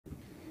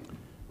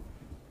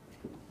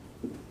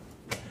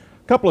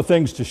couple of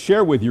things to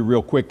share with you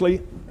real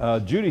quickly.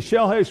 Judy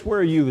Shellhace, where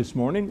are you this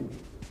morning?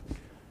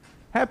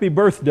 Happy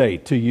birthday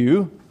to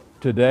you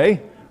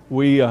today.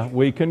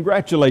 We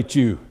congratulate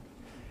you.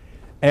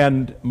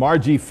 And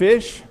Margie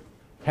Fish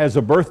has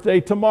a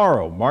birthday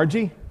tomorrow.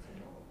 Margie,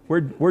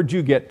 where'd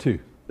you get to?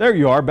 There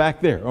you are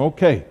back there.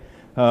 Okay.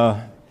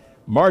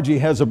 Margie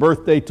has a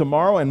birthday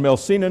tomorrow, and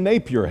Melsina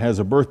Napier has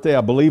a birthday,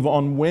 I believe,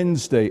 on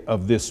Wednesday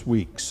of this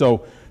week.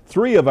 So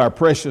 3 of our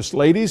precious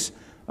ladies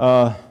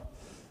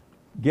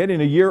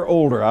getting a year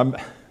older.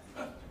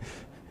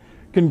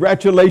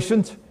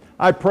 Congratulations.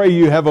 I pray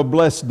you have a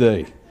blessed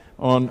day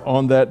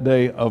on that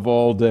day of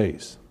all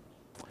days.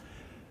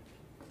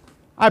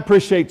 I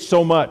appreciate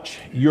so much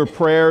your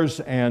prayers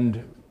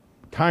and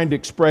kind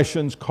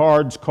expressions,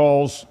 cards,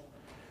 calls,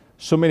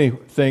 so many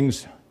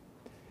things.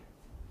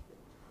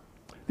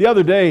 The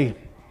other day,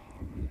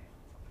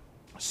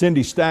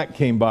 Cindy Stack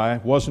came by.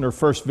 It wasn't her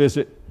first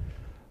visit,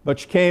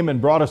 but she came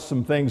and brought us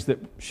some things that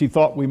she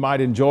thought we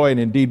might enjoy, and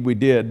indeed we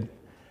did.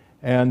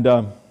 And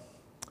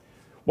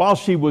while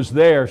she was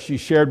there, she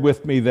shared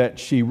with me that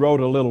she wrote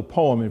a little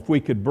poem. If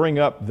we could bring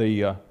up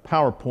the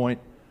PowerPoint,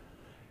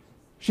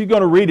 she's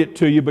going to read it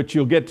to you, but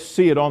you'll get to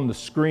see it on the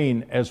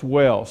screen as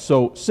well.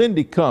 So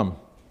Cindy, come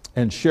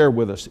and share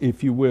with us,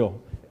 if you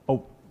will.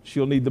 Oh,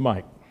 she'll need the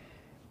mic.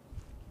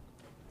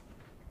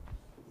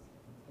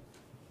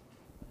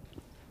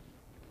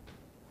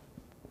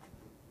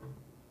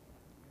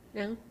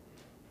 No?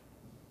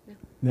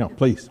 No,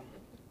 please.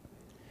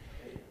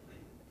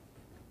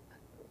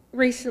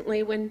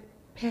 Recently, when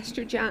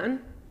Pastor John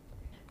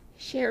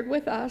shared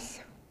with us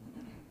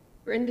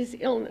Brenda's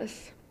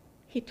illness,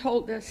 he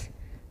told us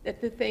that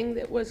the thing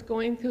that was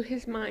going through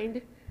his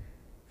mind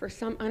for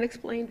some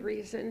unexplained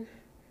reason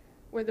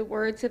were the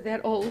words of that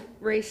old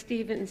Ray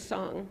Stevens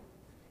song,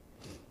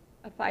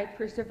 "A Fight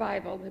for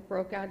Survival," that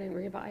broke out in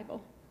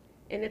revival.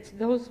 And it's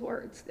those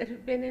words that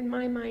have been in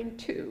my mind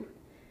too.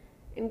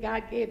 And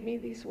God gave me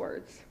these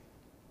words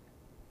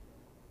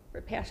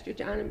for Pastor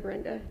John and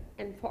Brenda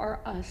and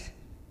for us,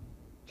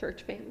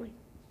 church family.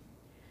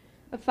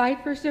 A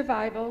fight for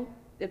survival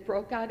that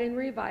broke out in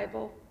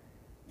revival.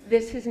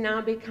 This has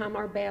now become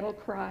our battle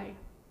cry.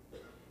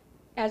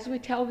 As we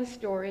tell the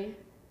story,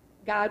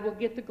 God will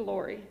get the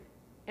glory,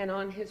 and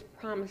on his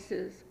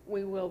promises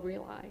we will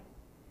rely.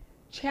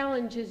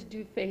 Challenges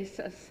do face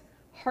us,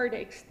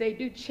 heartaches, they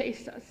do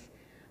chase us,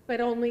 but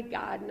only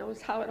God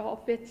knows how it all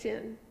fits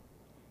in.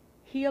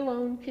 He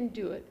alone can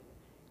do it.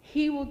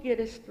 He will get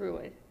us through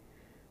it.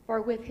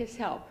 For with his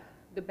help,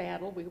 the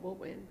battle we will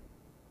win.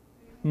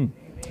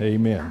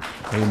 Amen.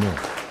 Amen.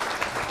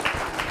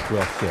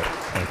 Well said.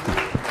 Thank you.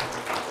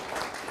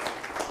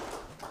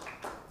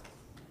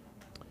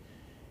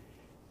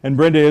 And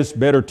Brenda is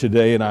better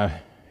today, and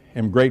I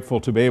am grateful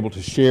to be able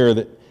to share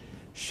that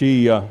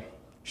she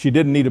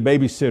didn't need a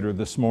babysitter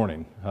this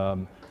morning.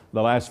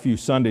 The last few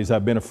Sundays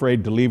I've been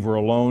afraid to leave her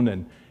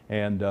alone,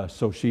 and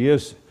so she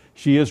is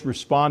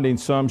responding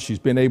some. She's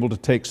been able to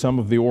take some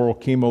of the oral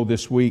chemo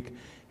this week,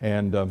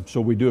 and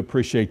so we do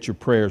appreciate your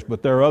prayers.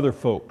 But there are other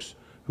folks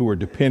who are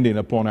depending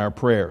upon our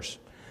prayers.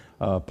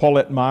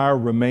 Paulette Meyer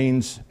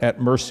remains at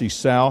Mercy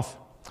South.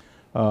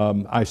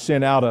 I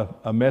sent out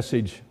a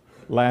message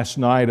last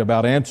night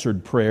about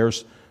answered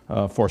prayers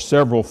for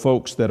several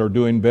folks that are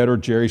doing better.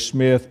 Jerry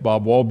Smith,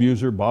 Bob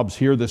Walbuser. Bob's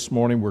here this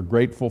morning. We're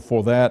grateful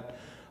for that.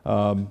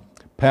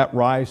 Pat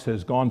Rice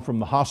has gone from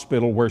the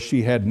hospital where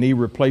she had knee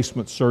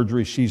replacement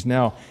surgery. She's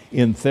now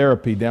in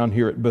therapy down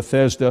here at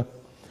Bethesda.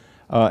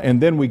 And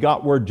then we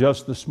got word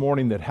just this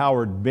morning that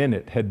Howard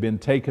Bennett had been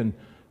taken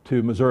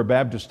to Missouri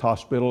Baptist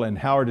Hospital, and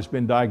Howard has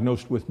been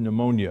diagnosed with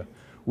pneumonia,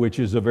 which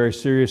is a very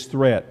serious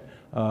threat.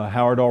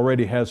 Howard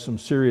already has some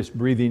serious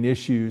breathing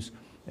issues,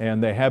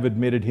 and they have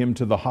admitted him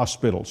to the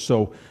hospital.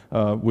 So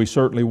we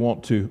certainly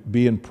want to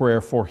be in prayer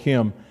for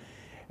him.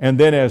 And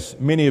then, as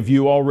many of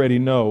you already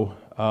know,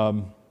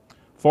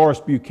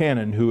 Forrest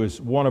Buchanan, who is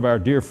one of our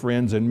dear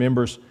friends and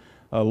members,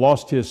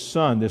 lost his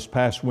son this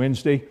past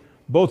Wednesday.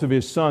 Both of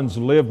his sons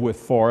live with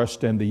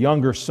Forrest, and the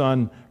younger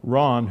son,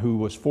 Ron, who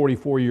was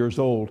 44 years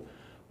old,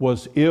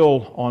 was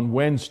ill on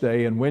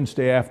Wednesday, and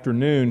Wednesday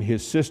afternoon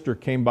his sister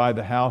came by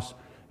the house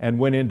and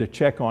went in to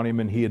check on him,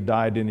 and he had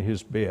died in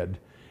his bed.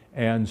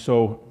 And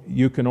so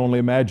you can only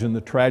imagine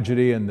the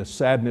tragedy and the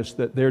sadness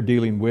that they're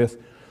dealing with.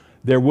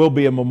 There will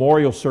be a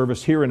memorial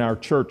service here in our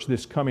church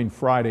this coming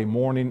Friday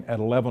morning at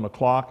 11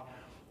 o'clock.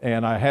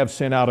 And I have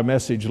sent out a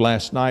message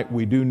last night.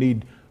 We do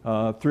need 3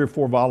 or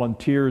 4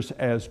 volunteers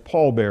as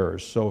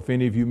pallbearers. So if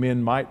any of you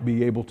men might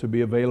be able to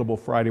be available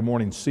Friday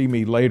morning, see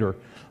me later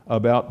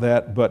about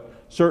that. But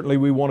certainly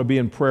we want to be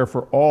in prayer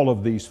for all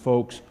of these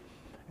folks.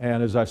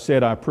 And as I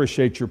said, I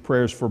appreciate your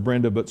prayers for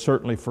Brenda, but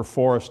certainly for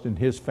Forrest and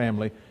his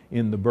family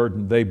in the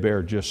burden they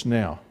bear just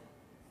now.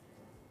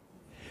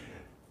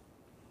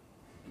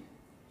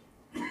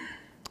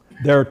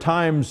 There are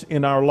times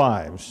in our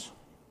lives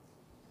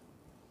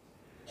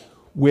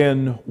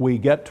when we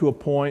get to a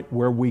point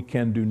where we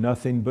can do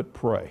nothing but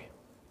pray.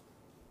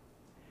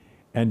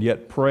 And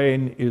yet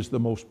praying is the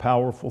most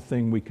powerful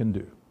thing we can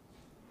do.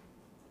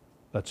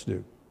 Let's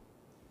do.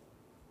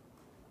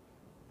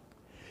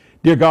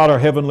 Dear God, our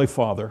Heavenly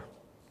Father,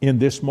 in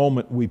this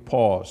moment we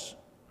pause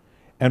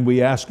and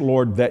we ask,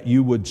 Lord, that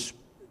you would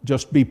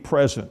just be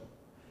present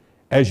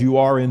as you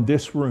are in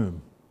this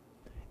room,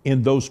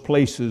 in those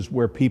places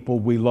where people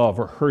we love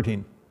are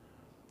hurting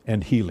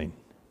and healing.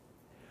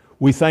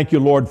 We thank you,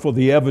 Lord, for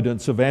the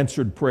evidence of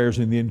answered prayers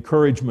and the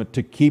encouragement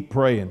to keep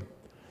praying.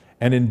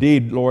 And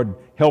indeed, Lord,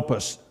 help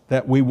us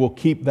that we will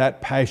keep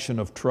that passion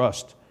of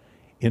trust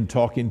in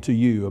talking to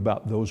you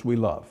about those we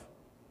love.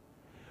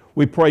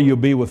 We pray you'll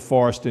be with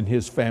Forrest and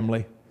his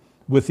family,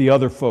 with the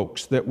other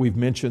folks that we've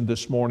mentioned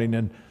this morning,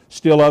 and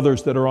still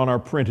others that are on our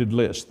printed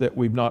list that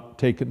we've not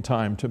taken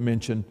time to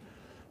mention.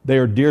 They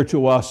are dear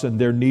to us and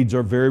their needs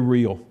are very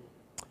real.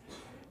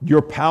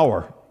 Your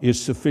power is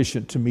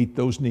sufficient to meet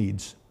those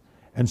needs.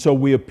 And so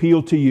we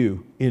appeal to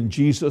you in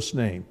Jesus'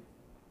 name.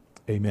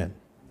 Amen.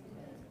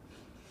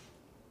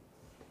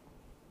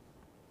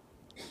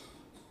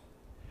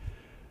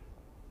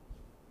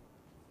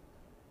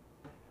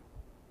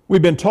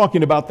 We've been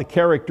talking about the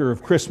character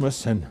of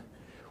Christmas, and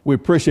we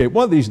appreciate it.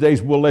 One of these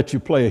days we'll let you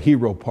play a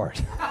hero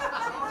part.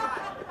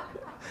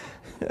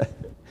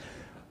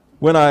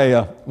 When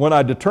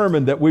I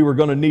determined that we were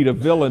going to need a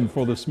villain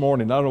for this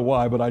morning, I don't know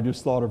why, but I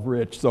just thought of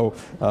Rich. So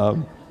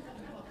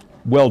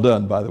well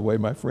done, by the way,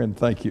 my friend.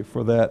 Thank you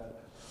for that.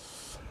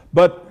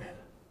 But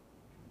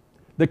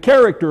the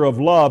character of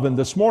love, and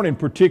this morning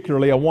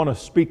particularly, I want to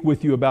speak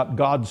with you about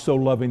God so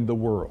loving the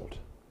world.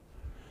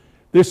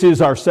 This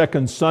is our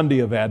second Sunday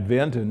of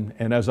Advent,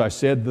 and as I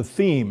said, the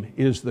theme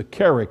is the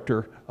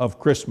character of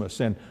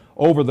Christmas. And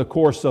over the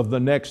course of the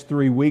next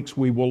 3 weeks,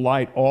 we will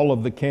light all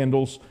of the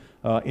candles,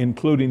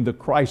 including the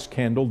Christ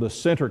candle, the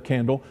center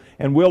candle,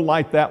 and we'll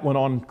light that one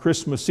on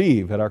Christmas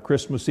Eve, at our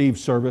Christmas Eve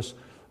service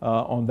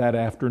on that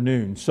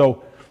afternoon.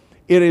 So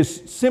it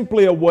is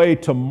simply a way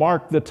to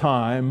mark the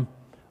time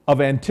of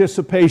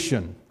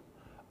anticipation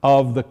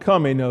of the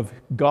coming of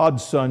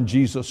God's Son,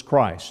 Jesus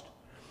Christ.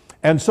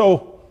 And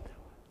so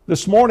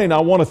this morning, I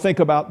want to think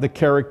about the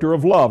character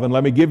of love. And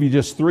let me give you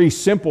just 3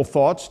 simple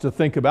thoughts to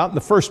think about. In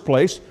the first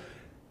place,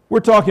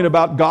 we're talking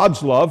about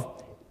God's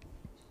love.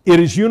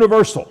 It is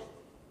universal.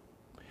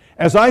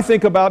 As I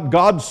think about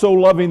God so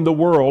loving the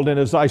world, and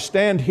as I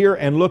stand here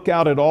and look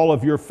out at all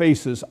of your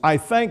faces, I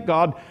thank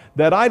God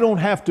that I don't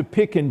have to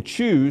pick and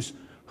choose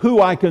who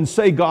I can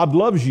say God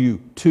loves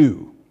you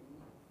to.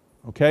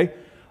 Okay?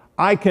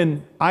 I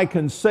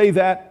can say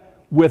that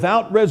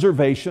without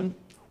reservation,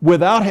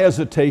 without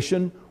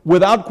hesitation,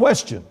 without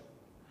question.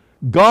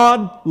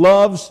 God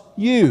loves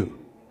you.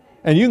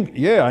 And you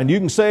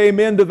can say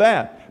amen to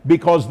that,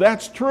 because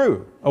that's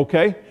true,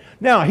 okay?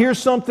 Now, here's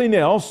something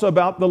else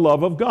about the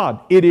love of God.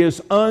 It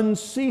is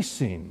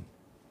unceasing.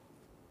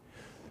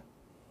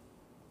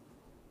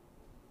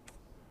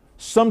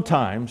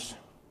 Sometimes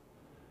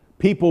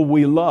people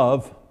we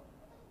love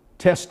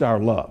test our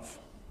love.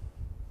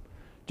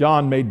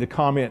 John made the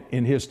comment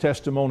in his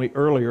testimony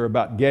earlier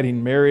about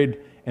getting married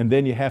and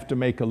then you have to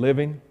make a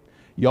living.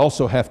 You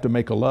also have to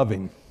make a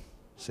loving.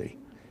 See,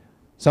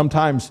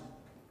 sometimes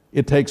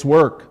it takes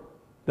work,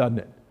 doesn't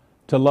it,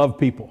 to love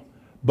people.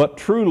 But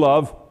true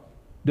love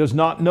does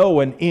not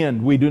know an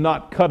end. We do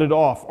not cut it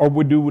off, or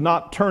we do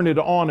not turn it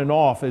on and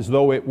off as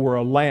though it were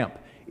a lamp.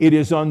 It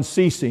is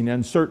unceasing,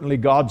 and certainly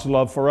God's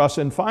love for us.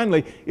 And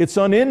finally, it's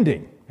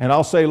unending. And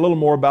I'll say a little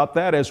more about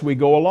that as we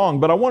go along.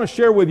 But I want to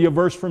share with you a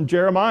verse from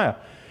Jeremiah.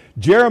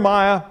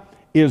 Jeremiah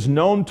is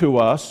known to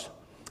us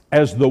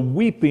as the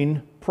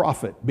weeping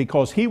prophet,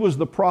 because he was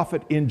the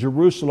prophet in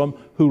Jerusalem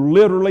who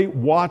literally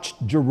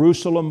watched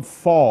Jerusalem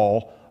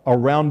fall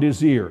around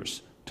his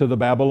ears to the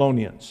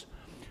Babylonians.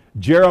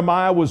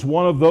 Jeremiah was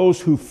one of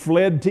those who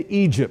fled to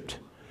Egypt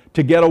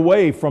to get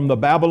away from the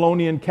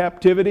Babylonian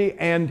captivity,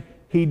 and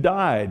he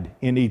died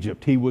in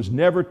Egypt. He was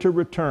never to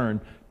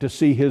return to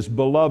see his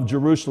beloved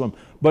Jerusalem.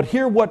 But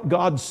hear what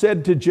God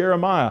said to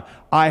Jeremiah: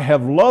 I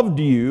have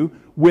loved you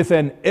with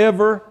an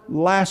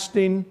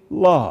everlasting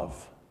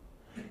love.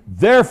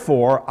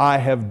 Therefore, I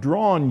have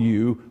drawn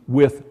you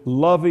with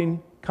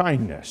loving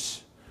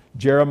kindness.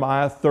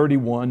 Jeremiah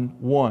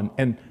 31:1.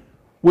 And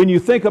when you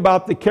think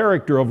about the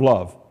character of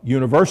love,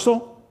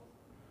 universal,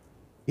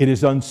 it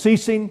is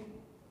unceasing,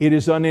 it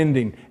is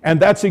unending. And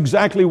that's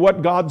exactly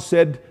what God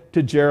said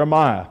to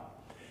Jeremiah.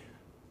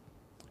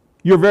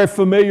 You're very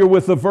familiar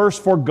with the verse,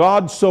 for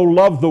God so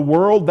loved the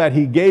world that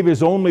He gave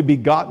His only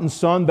begotten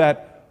Son,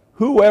 that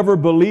whoever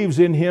believes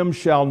in Him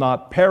shall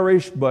not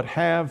perish but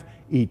have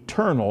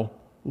eternal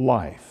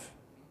life.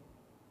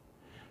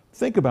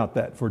 Think about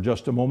that for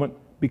just a moment,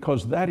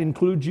 because that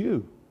includes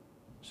you.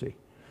 See,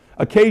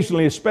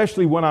 occasionally,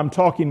 especially when I'm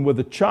talking with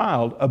a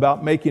child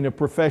about making a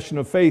profession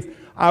of faith,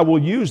 I will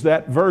use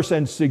that verse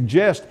and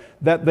suggest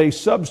that they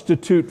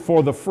substitute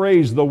for the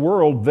phrase "the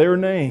world" their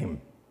name,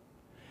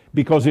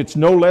 because it's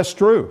no less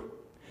true.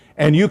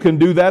 And you can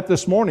do that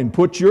this morning.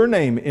 Put your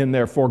name in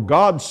there. For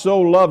God so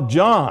loved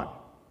John.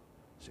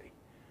 See,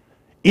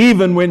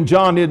 even when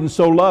John isn't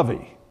so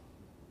lovey.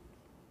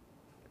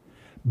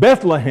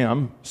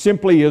 Bethlehem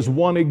simply is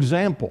one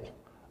example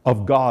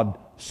of God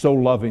so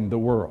loving the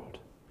world.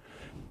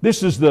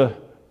 This is the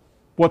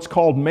what's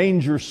called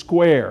Manger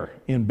Square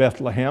in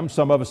Bethlehem.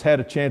 Some of us had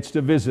a chance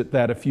to visit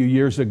that a few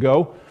years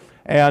ago.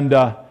 And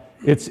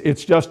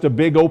it's just a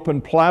big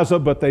open plaza,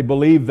 but they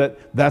believe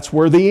that that's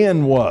where the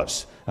inn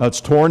was.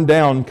 It's torn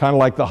down, kind of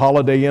like the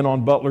Holiday Inn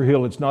on Butler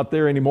Hill. It's not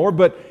there anymore.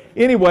 But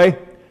anyway,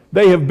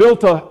 they have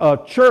built a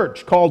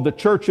church called the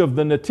Church of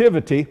the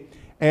Nativity.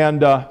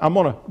 And I'm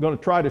going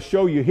to try to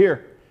show you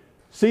here.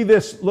 See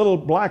this little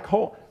black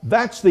hole?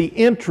 That's the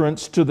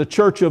entrance to the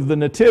Church of the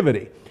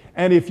Nativity.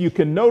 And if you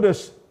can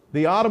notice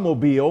the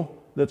automobile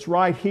that's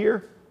right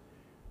here,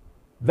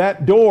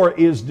 that door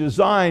is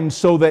designed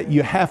so that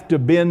you have to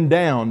bend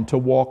down to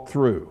walk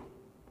through.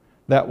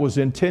 That was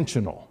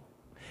intentional.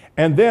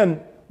 And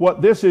then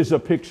what this is a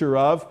picture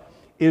of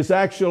is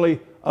actually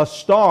a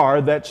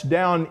star that's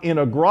down in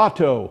a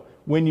grotto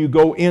when you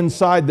go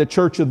inside the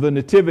Church of the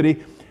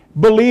Nativity,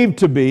 believed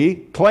to be,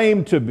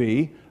 claimed to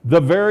be, the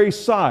very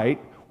site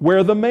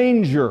where the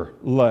manger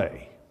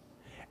lay.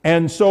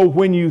 And so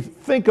when you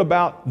think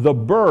about the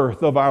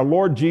birth of our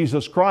Lord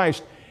Jesus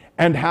Christ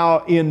and how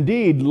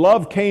indeed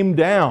love came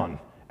down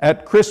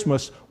at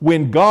Christmas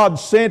when God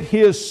sent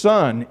His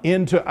Son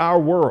into our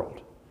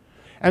world.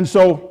 And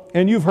so,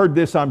 and you've heard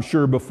this I'm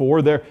sure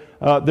before, there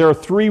are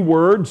three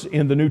words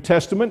in the New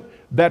Testament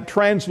that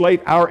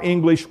translate our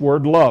English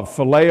word love: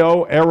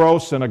 phileo,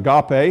 eros, and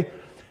agape.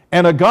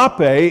 And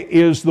agape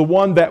is the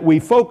one that we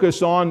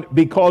focus on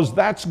because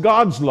that's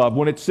God's love.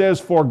 When it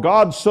says, for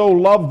God so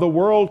loved the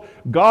world,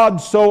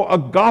 God so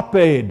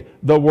agape'd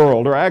the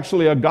world, or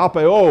actually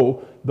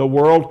agapeo the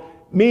world,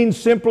 means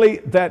simply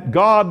that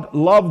God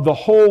loved the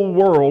whole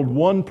world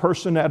one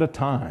person at a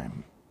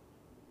time.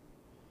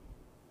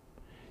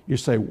 You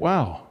say,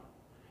 wow,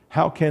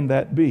 how can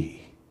that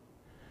be?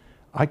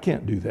 I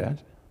can't do that,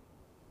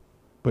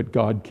 but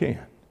God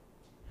can.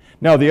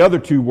 Now the other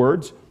two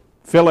words,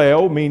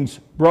 phileo means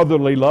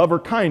brotherly love or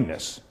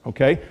kindness,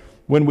 okay?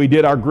 When we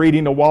did our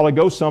greeting a while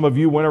ago, some of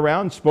you went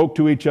around, spoke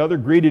to each other,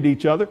 greeted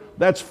each other.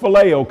 That's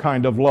phileo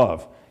kind of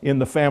love in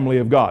the family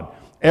of God.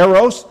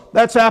 Eros,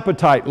 that's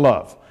appetite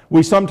love.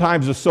 We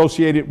sometimes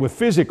associate it with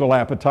physical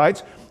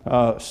appetites,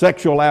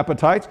 sexual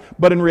appetites,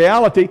 but in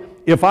reality,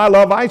 if I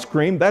love ice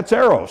cream, that's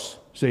eros,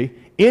 see?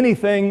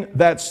 Anything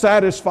that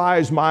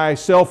satisfies my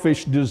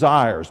selfish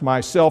desires, my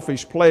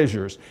selfish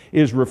pleasures,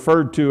 is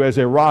referred to as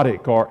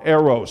erotic or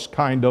eros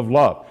kind of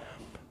love.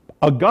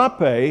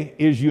 Agape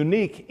is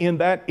unique in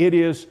that it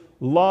is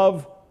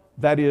love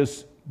that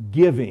is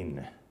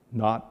giving,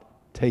 not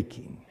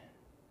taking.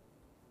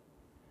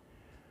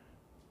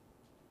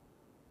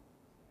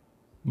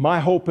 My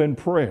hope and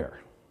prayer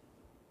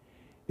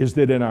is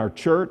that in our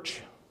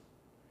church,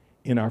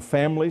 in our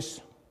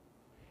families,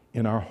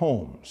 in our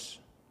homes,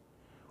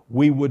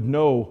 we would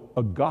know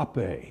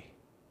agape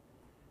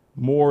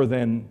more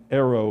than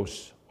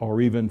eros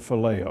or even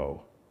phileo.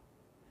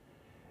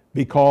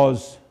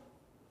 Because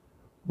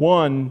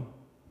one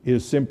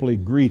is simply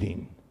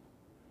greeting,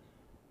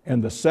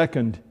 and the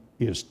second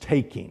is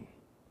taking,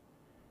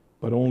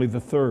 but only the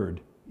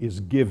third is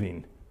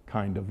giving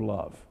kind of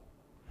love.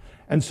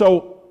 And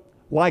so,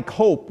 like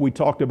hope we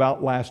talked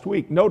about last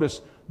week,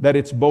 notice that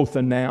it's both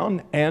a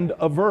noun and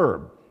a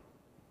verb.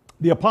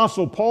 The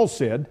Apostle Paul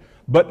said,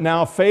 but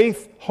now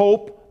faith,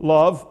 hope,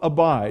 love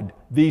abide,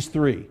 these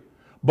three.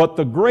 But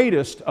the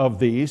greatest of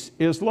these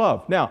is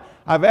love. Now,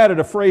 I've added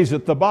a phrase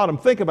at the bottom.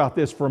 Think about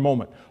this for a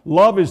moment.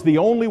 Love is the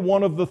only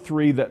one of the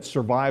three that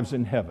survives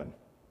in heaven.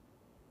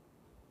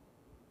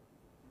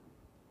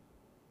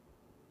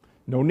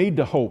 No need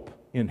to hope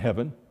in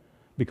heaven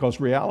because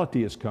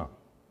reality has come.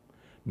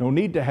 No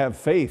need to have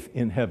faith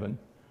in heaven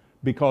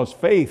because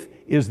faith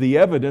is the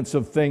evidence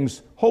of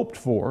things hoped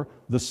for,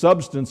 the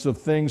substance of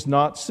things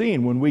not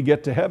seen. When we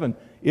get to heaven,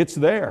 it's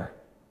there.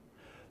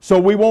 So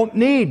we won't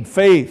need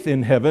faith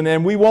in heaven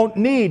and we won't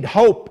need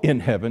hope in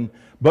heaven,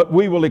 but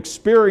we will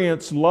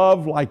experience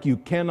love like you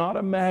cannot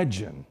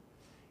imagine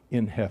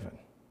in heaven.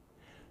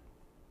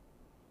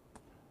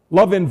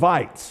 Love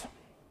invites.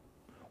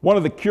 One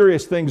of the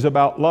curious things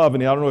about love,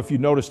 and I don't know if you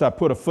noticed I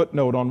put a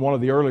footnote on one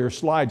of the earlier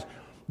slides,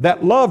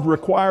 that love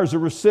requires a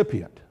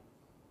recipient.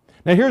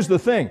 Now here's the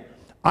thing,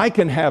 I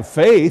can have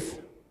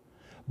faith,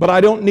 but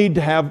I don't need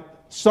to have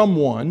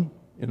someone,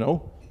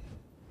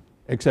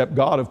 except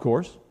God, of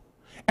course.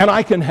 And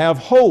I can have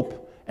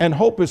hope, and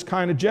hope is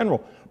kind of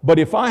general. But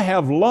if I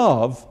have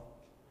love,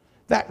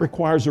 that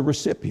requires a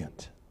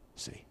recipient,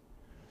 see.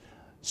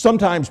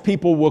 Sometimes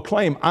people will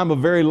claim, I'm a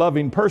very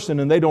loving person,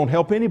 and they don't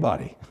help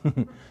anybody.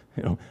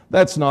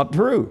 That's not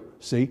true,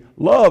 see.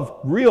 Love,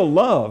 real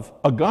love,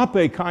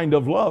 agape kind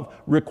of love,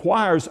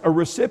 requires a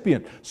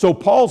recipient. So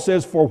Paul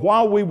says, for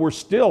while we were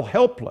still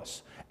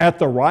helpless, at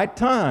the right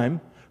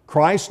time,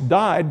 Christ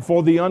died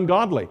for the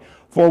ungodly.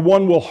 For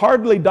one will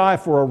hardly die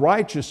for a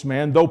righteous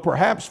man, though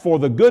perhaps for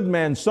the good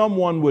man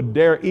someone would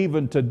dare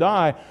even to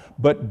die.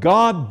 But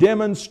God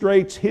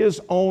demonstrates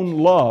His own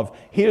love,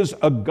 His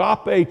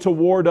agape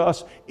toward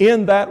us,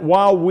 in that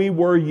while we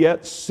were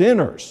yet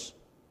sinners,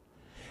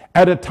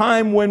 at a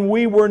time when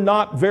we were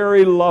not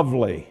very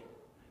lovely,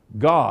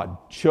 God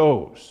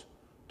chose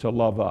to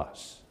love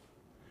us.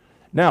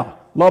 Now,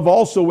 love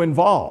also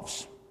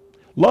involves.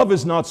 Love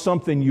is not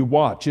something you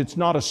watch. It's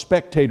not a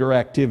spectator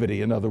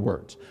activity, in other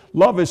words.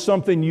 Love is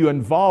something you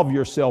involve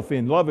yourself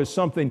in. Love is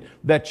something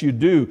that you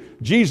do.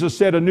 Jesus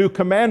said, "A new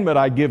commandment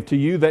I give to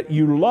you, that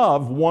you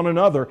love one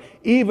another,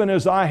 even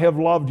as I have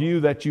loved you,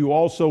 that you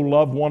also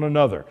love one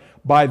another.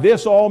 By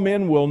this all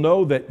men will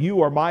know that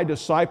you are my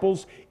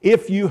disciples,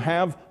 if you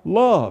have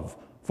love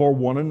for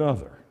one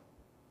another."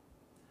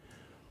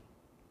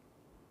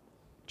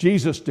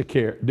 Jesus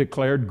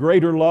declared,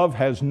 "Greater love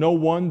has no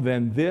one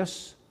than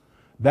this,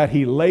 that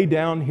He lay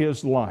down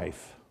His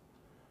life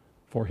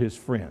for His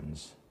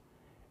friends."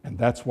 And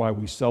that's why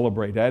we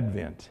celebrate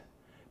Advent,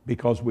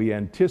 because we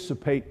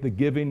anticipate the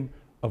giving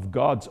of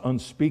God's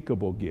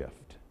unspeakable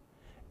gift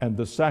and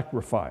the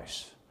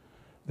sacrifice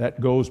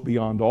that goes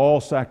beyond all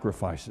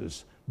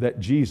sacrifices that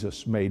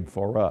Jesus made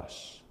for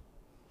us.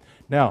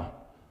 Now,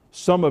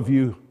 some of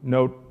you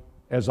note,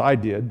 as I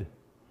did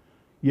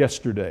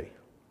yesterday,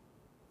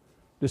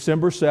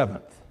 December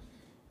 7th.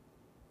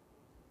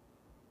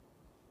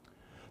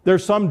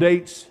 There's some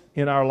dates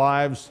in our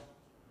lives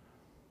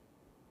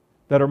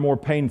that are more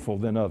painful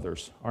than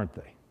others, aren't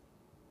they?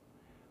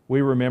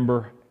 We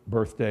remember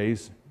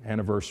birthdays,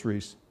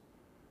 anniversaries,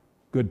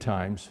 good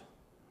times.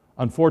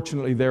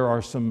 Unfortunately, there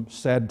are some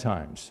sad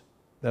times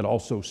that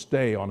also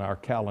stay on our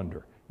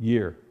calendar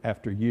year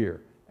after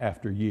year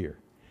after year.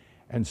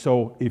 And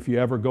so if you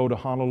ever go to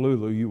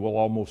Honolulu, you will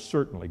almost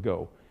certainly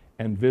go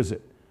and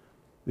visit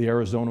the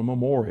Arizona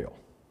Memorial.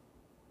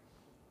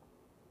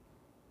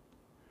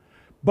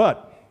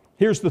 But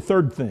here's the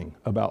third thing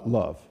about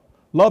love.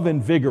 Love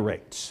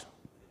invigorates.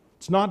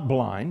 It's not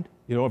blind.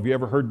 You know, have you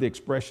ever heard the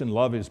expression,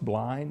 love is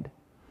blind?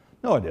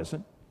 No, it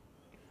isn't.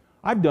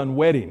 I've done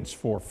weddings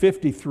for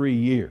 53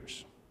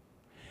 years.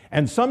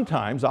 And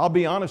sometimes, I'll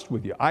be honest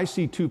with you, I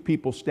see two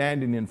people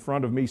standing in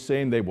front of me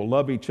saying they will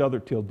love each other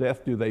till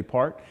death do they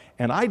part,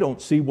 and I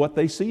don't see what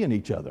they see in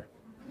each other.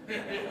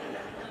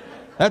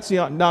 That's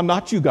the, now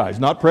not you guys,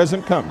 not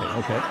present company,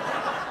 okay?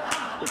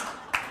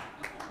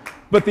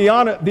 But the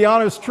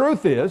honest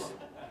truth is,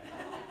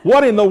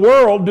 what in the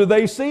world do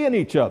they see in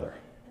each other?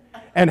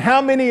 And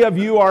how many of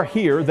you are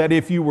here that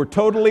if you were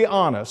totally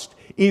honest,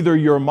 either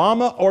your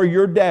mama or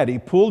your daddy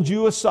pulled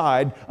you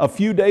aside a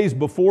few days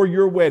before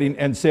your wedding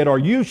and said, "Are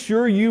you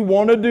sure you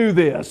want to do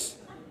this?"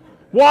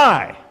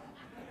 Why?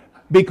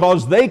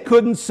 Because they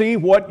couldn't see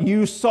what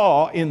you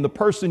saw in the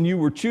person you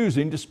were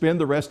choosing to spend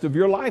the rest of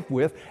your life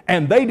with,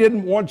 and they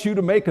didn't want you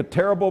to make a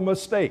terrible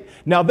mistake.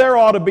 Now, there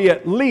ought to be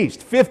at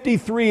least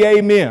 53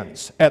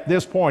 amens at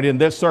this point in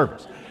this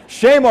service.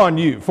 Shame on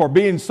you for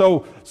being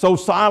so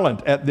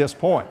silent at this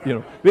point,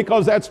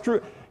 because that's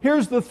true.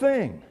 Here's the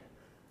thing.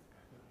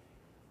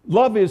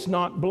 Love is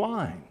not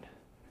blind.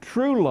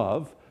 True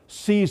love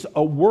sees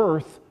a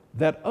worth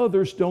that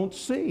others don't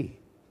see.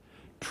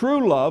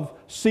 True love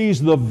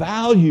sees the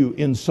value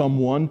in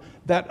someone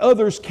that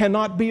others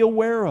cannot be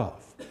aware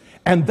of.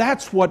 And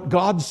that's what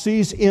God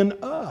sees in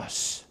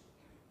us.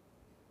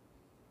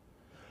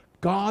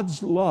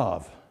 God's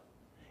love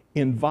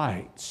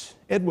invites.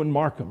 Edwin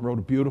Markham wrote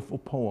a beautiful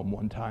poem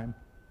one time.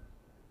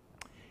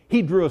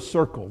 He drew a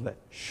circle that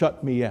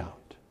shut me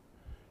out.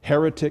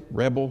 Heretic,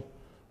 rebel,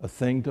 a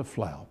thing to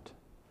flout.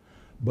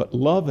 But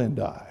love and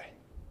I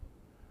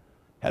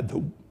had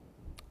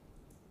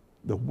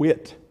the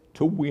wit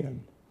to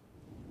win.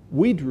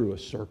 We drew a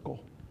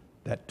circle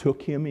that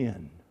took him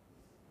in.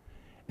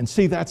 And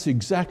see, that's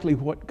exactly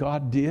what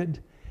God did,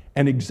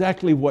 and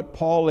exactly what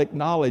Paul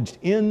acknowledged,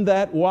 in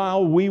that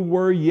while we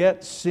were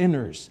yet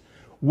sinners,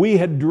 we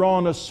had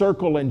drawn a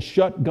circle and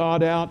shut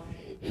God out.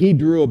 He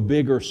drew a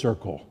bigger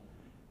circle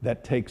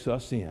that takes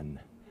us in.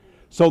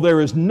 So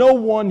there is no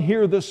one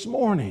here this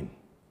morning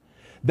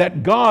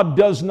that God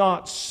does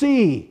not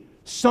see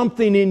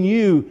something in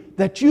you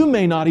that you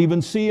may not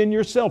even see in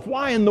yourself.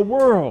 Why in the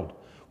world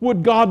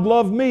would God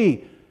love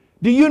me?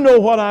 Do you know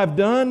what I've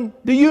done?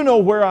 Do you know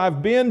where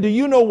I've been? Do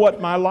you know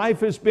what my life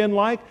has been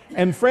like?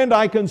 And friend,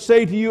 I can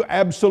say to you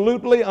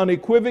absolutely,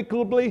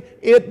 unequivocally,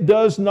 it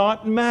does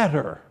not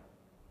matter.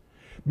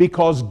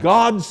 Because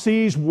God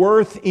sees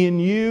worth in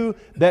you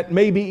that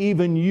maybe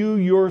even you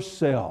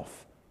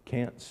yourself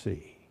can't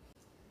see.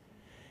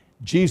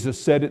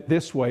 Jesus said it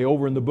this way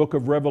over in the book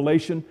of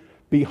Revelation,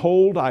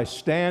 "Behold, I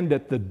stand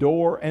at the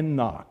door and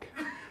knock.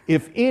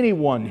 If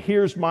anyone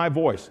hears my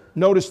voice,"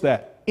 notice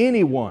that,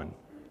 anyone,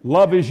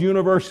 love is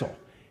universal,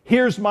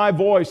 "hears my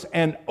voice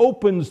and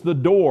opens the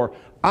door,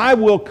 I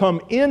will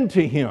come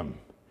into him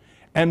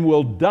and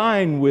will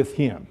dine with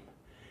him,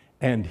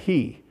 and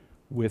he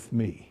with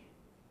me."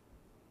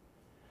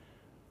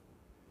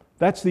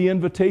 That's the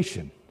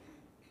invitation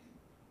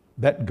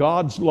that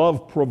God's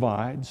love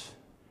provides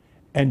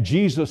and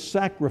Jesus'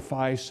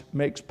 sacrifice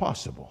makes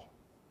possible.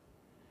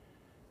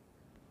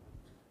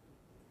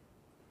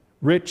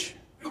 Rich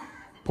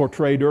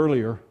portrayed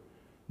earlier,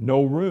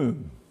 no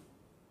room.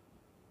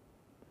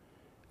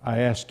 I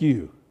ask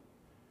you,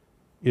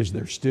 is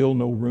there still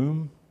no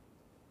room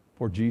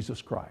for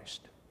Jesus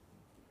Christ?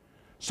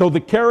 So the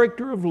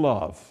character of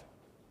love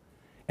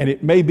And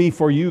it may be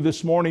for you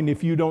this morning,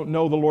 if you don't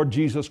know the Lord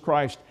Jesus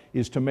Christ,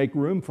 is to make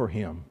room for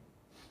Him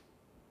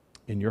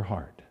in your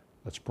heart.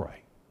 Let's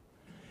pray.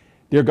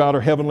 Dear God,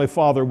 our Heavenly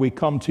Father, we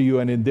come to you,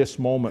 and in this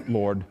moment,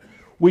 Lord,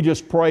 we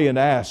just pray and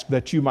ask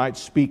that you might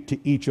speak to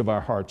each of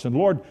our hearts. And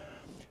Lord,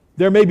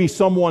 there may be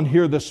someone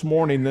here this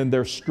morning and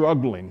they're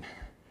struggling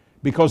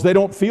because they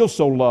don't feel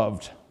so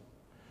loved.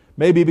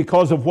 Maybe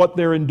because of what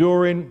they're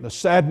enduring, the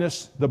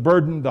sadness, the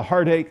burden, the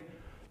heartache,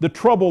 the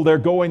trouble they're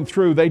going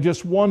through. They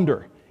just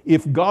wonder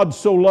if God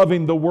so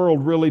loving the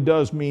world really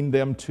does mean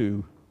them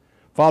too.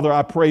 Father,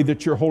 I pray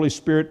that your Holy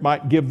Spirit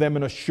might give them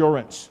an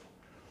assurance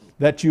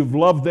that you've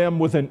loved them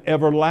with an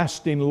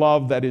everlasting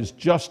love that is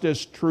just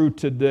as true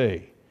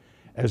today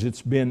as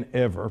it's been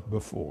ever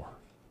before.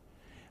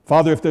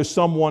 Father, if there's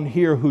someone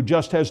here who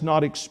just has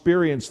not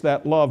experienced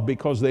that love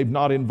because they've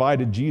not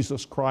invited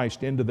Jesus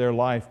Christ into their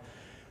life,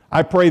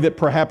 I pray that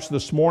perhaps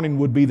this morning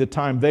would be the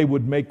time they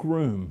would make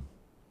room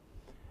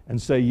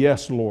and say,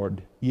 yes,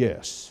 Lord,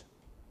 yes.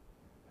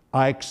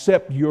 I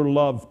accept your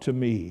love to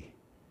me,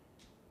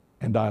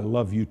 and I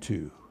love you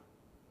too.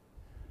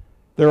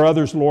 There are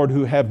others, Lord,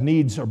 who have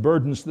needs or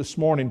burdens this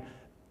morning.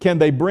 Can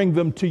they bring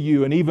them to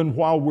you? And even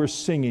while we're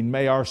singing,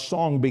 may our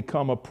song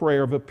become a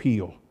prayer of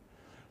appeal,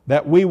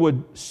 that we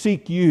would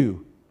seek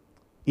you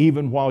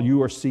even while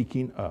you are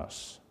seeking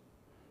us.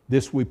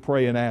 This we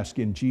pray and ask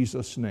in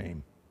Jesus'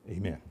 name.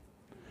 Amen.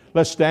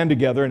 Let's stand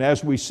together, and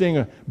as we sing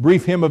a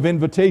brief hymn of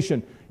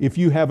invitation, if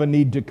you have a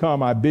need to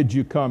come, I bid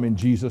you come in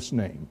Jesus'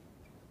 name.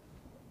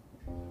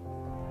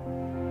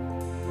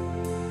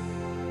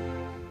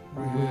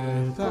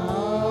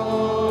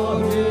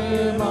 Without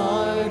Him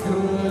I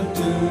could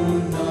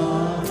do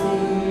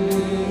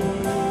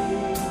nothing.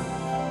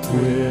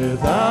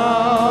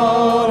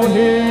 Without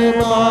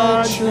Him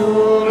I'd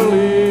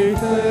surely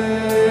fail.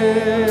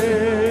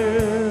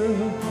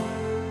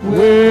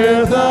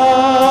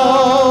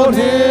 Without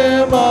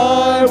Him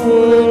I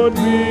would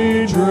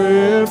be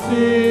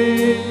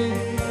drifting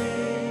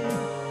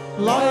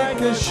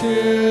like a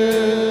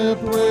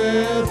ship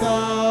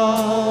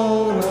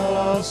without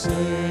a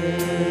sail.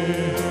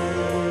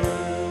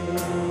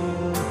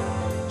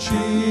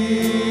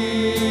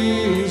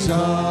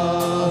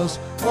 Jesus,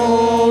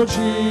 oh Jesus,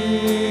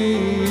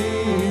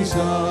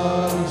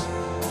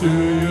 do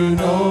you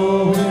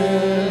know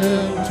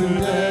Him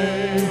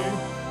today?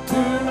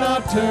 Do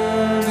not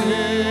turn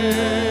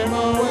Him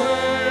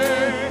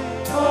away.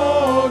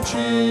 Oh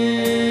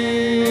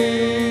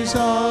Jesus,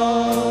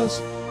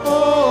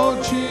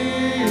 oh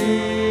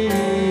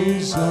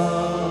Jesus,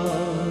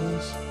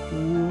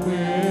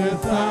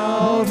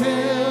 without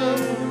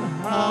Him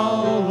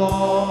how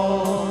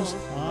lost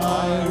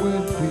I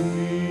would be.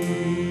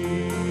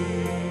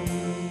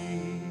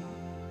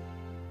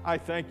 I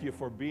thank you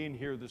for being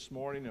here this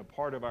morning, a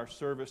part of our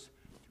service.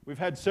 We've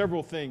had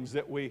several things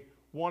that we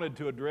wanted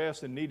to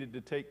address and needed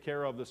to take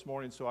care of this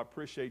morning, so I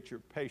appreciate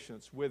your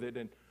patience with it.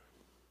 And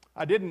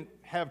I didn't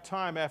have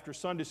time after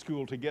Sunday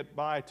school to get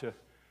by to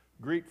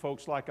greet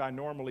folks like I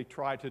normally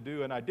try to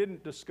do, and I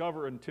didn't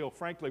discover until,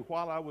 frankly,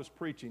 while I was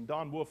preaching,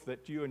 Don Wolf,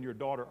 that you and your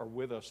daughter are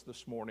with us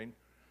this morning.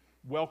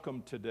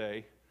 Welcome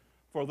today.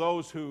 For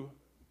those who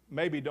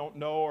maybe don't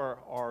know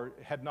or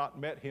had not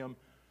met him,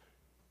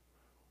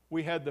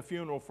 we had the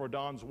funeral for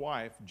Don's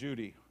wife,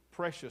 Judy.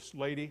 Precious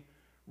lady,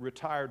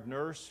 retired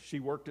nurse.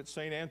 She worked at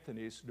St.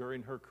 Anthony's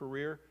during her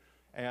career,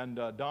 and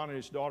Don and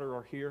his daughter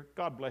are here.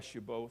 God bless you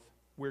both.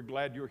 We're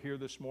glad you're here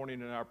this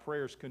morning, and our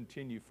prayers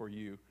continue for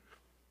you.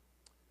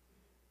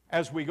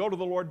 As we go to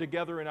the Lord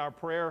together in our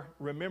prayer,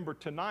 remember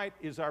tonight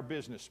is our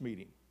business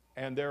meeting,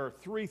 and there are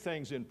three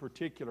things in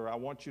particular I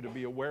want you to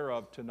be aware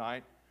of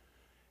tonight.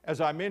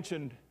 As I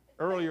mentioned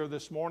earlier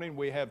this morning,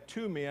 we have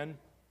two men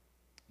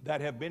that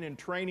have been in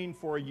training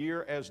for a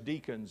year as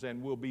deacons,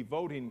 and we'll be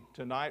voting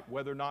tonight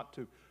whether or not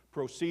to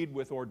proceed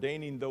with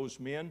ordaining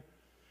those men.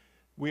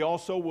 We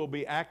also will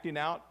be acting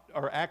on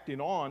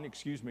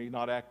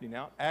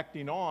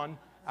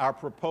our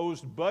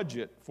proposed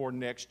budget for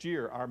next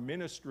year, our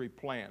ministry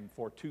plan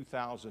for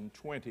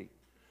 2020.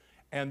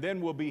 And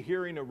then we'll be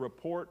hearing a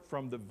report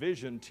from the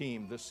Vision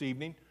team this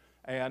evening,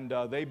 and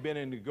they've been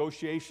in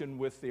negotiation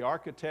with the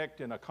architect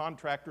and a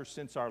contractor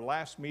since our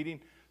last meeting.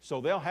 So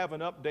they'll have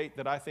an update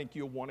that I think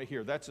you'll want to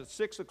hear. That's at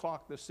 6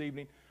 o'clock this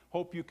evening.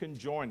 Hope you can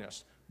join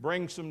us.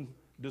 Bring some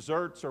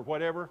desserts or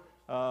whatever,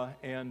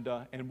 and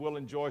we'll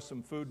enjoy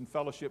some food and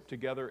fellowship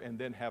together and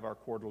then have our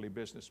quarterly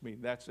business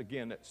meeting. That's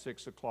again at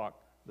 6 o'clock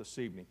this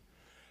evening.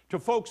 To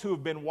folks who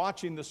have been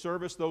watching the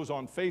service, those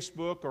on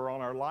Facebook or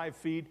on our live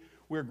feed,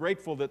 we're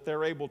grateful that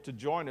they're able to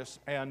join us.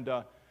 And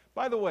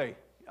by the way,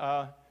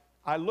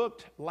 I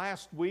looked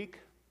last week,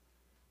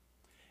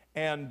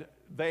 and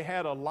they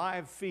had a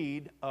live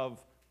feed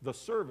of the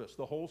service,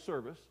 the whole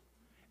service,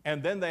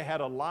 and then they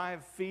had a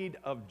live feed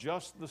of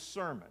just the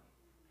sermon.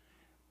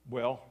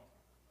 Well,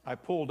 I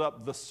pulled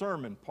up the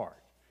sermon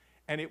part,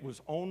 and it was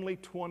only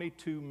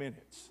 22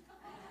 minutes.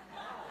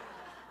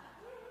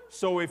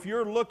 So if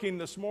you're looking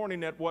this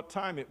morning at what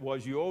time it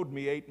was, you owed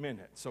me 8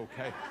 minutes,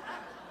 okay?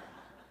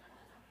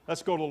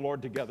 Let's go to the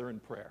Lord together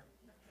in prayer.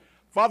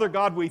 Father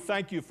God, we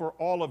thank you for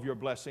all of your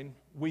blessing.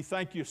 We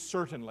thank you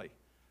certainly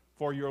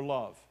for your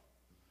love.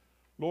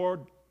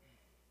 Lord,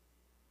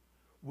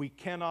 we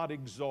cannot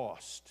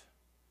exhaust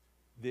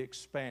the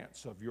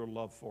expanse of your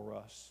love for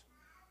us.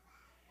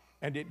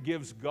 And it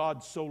gives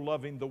God so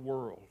loving the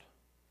world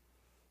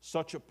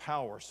such a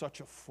power, such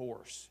a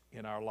force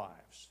in our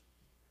lives.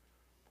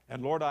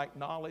 And Lord, I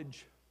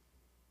acknowledge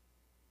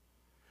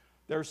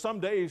there are some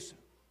days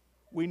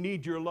we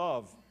need your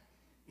love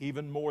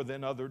even more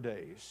than other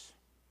days.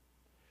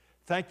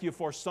 Thank you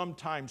for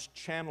sometimes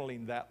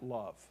channeling that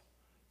love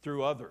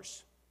through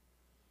others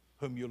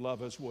whom you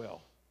love as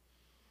well,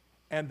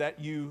 and that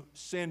you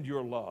send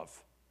your love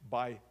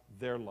by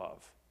their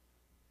love.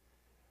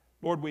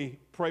 Lord, we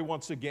pray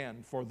once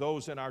again for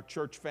those in our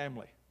church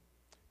family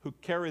who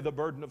carry the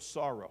burden of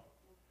sorrow,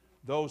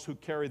 those who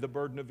carry the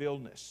burden of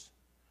illness,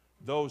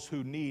 those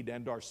who need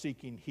and are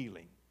seeking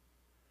healing.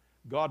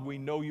 God, we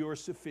know you are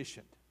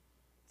sufficient.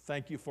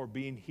 Thank you for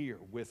being here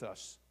with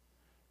us.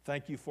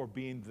 Thank you for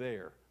being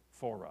there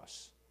for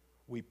us.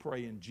 We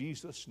pray in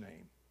Jesus'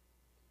 name.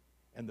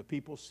 And the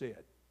people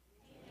said,